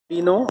We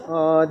know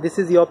this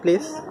is your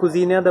place,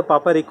 Cozinha de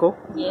Paparico.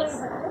 Yes.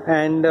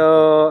 And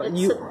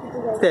you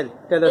tell us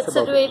about it. It's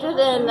situated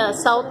in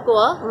South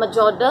Goa,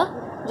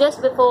 Majorda,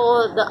 just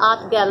before the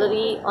art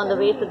gallery on the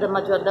way to the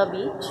Majorda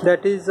beach.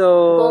 That is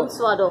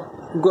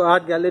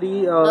art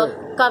gallery.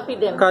 Carpe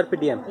Diem. Carpe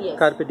Diem. Yes.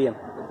 Carpe Diem.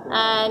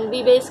 And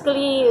we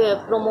basically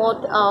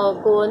promote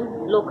our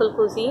Goan local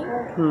cuisine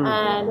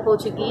and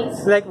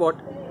Portuguese. Like what?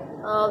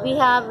 We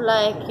have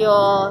like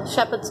your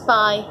shepherd's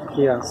pie,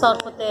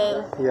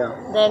 sorpotel,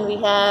 then we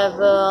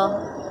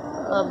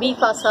have beef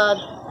assad,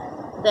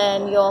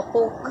 then your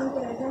pork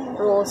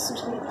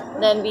roast,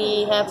 then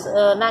we have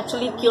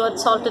naturally cured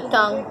salted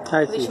tongue,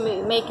 which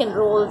we make in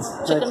rolls,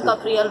 chicken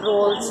capriole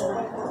rolls,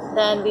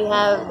 then we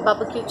have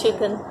barbecue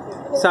chicken.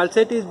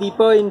 Salcete is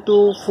deeper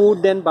into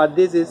food than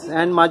Baddes is,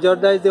 and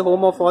Majorda is the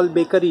home of all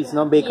bakeries,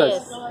 no bakers.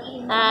 Yes,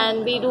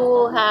 and we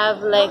do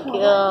have like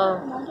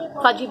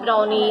fudgy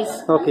brownies,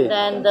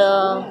 then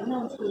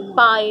the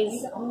pies,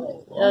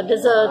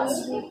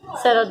 desserts,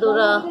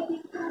 serradura,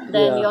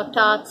 then your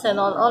tarts and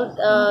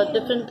all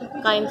different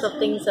kinds of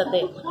things are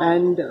there.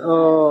 And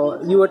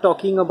you were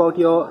talking about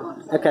your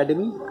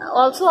academy?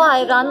 Also,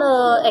 I run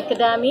an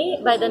academy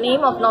by the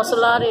name of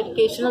Nosolar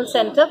Educational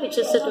Center, which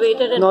is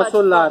situated in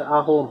Nosolar,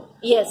 our home.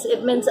 Yes,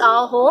 it means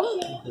our home.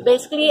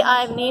 Basically,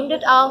 I've named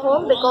it our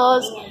home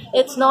because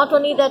it's not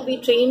only that we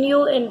train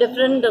you in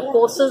different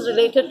courses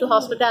related to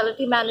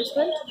hospitality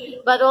management,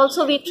 but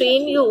also we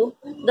train you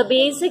the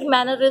basic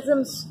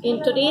mannerisms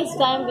in today's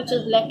time, which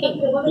is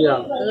lacking.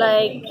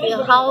 Like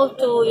how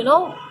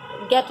to,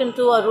 get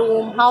into a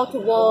room, how to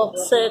walk,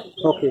 sit.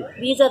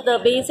 These are the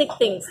basic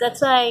things.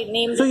 That's why I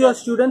named it. So your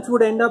students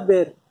would end up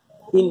where?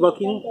 In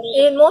working?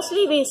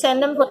 Mostly we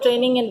send them for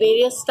training in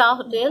various star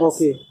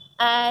hotels.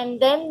 And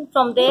then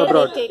from there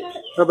they take...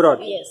 Abroad?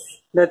 Yes.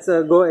 Let's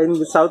go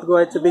in South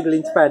Goa. It's a big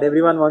lynch pad.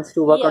 Everyone wants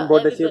to work on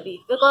board the ship.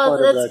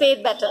 Because it's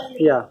paid better.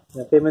 Yeah,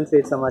 payment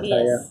rates are much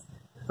higher.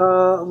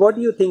 What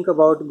do you think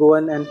about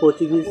Goan and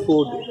Portuguese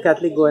food,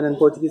 Catholic Goan and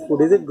Portuguese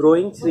food? Is it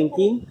growing,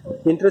 shrinking?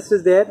 Interest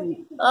is there?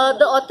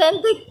 The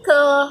authentic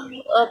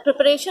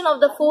preparation of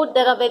the food,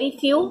 there are very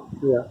few.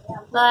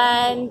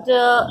 And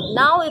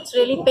now it's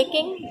really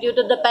picking due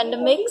to the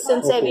pandemic,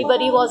 since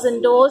everybody was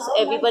indoors,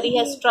 everybody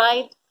has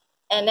tried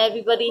and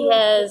everybody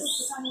has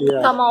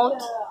come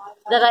out.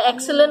 There are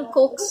excellent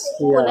cooks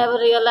who never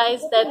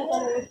realized that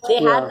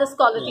they had these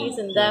qualities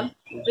in them,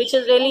 which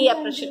is really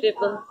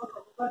appreciable.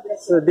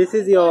 So this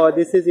is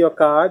your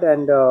card,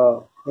 and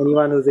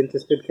anyone who's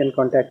interested can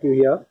contact you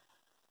here.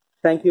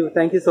 Thank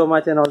you so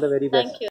much, and all the very best. Thank you.